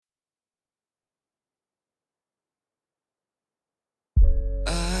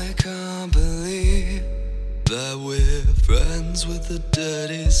friends with a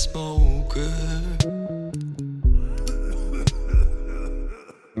dirty smoker.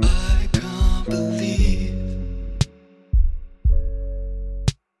 I can't believe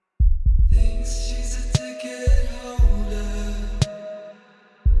thinks she's a ticket holder.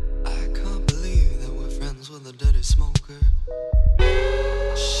 I can't believe that we're friends with a dirty smoker.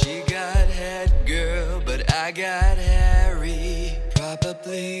 She got head, girl, but I got Harry.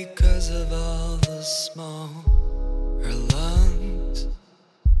 Probably 'cause of all the smoke her lungs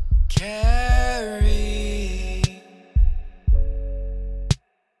carry.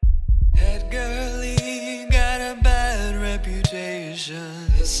 Head girlie got a bad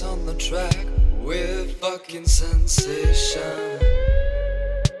reputation. It's on the track with fucking sensation.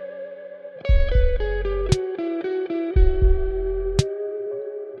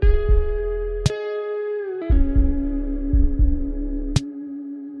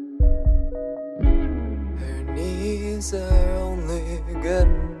 Are only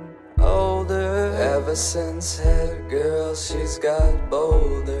getting older. Ever since Head Girl, she's got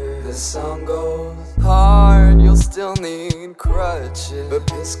bolder. The song goes hard, you'll still need crutches, but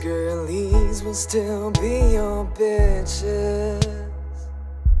piss girlies will still be your bitches.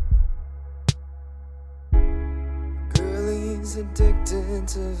 Girlies addicted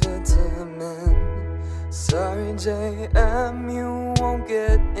to vitamin. Sorry JM, you won't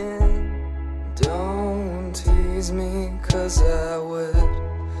get in. Don't tease me 'cause I would,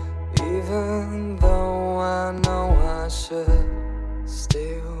 even though I know I should.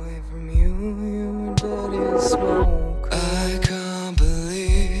 Stay away from you, you dirty smoker. I can't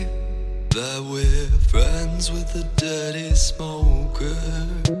believe that we're friends with a dirty smoker.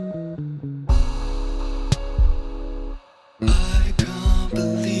 I can't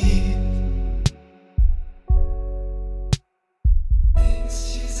believe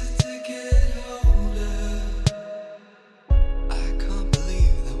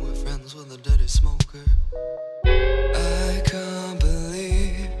with a dirty smoke.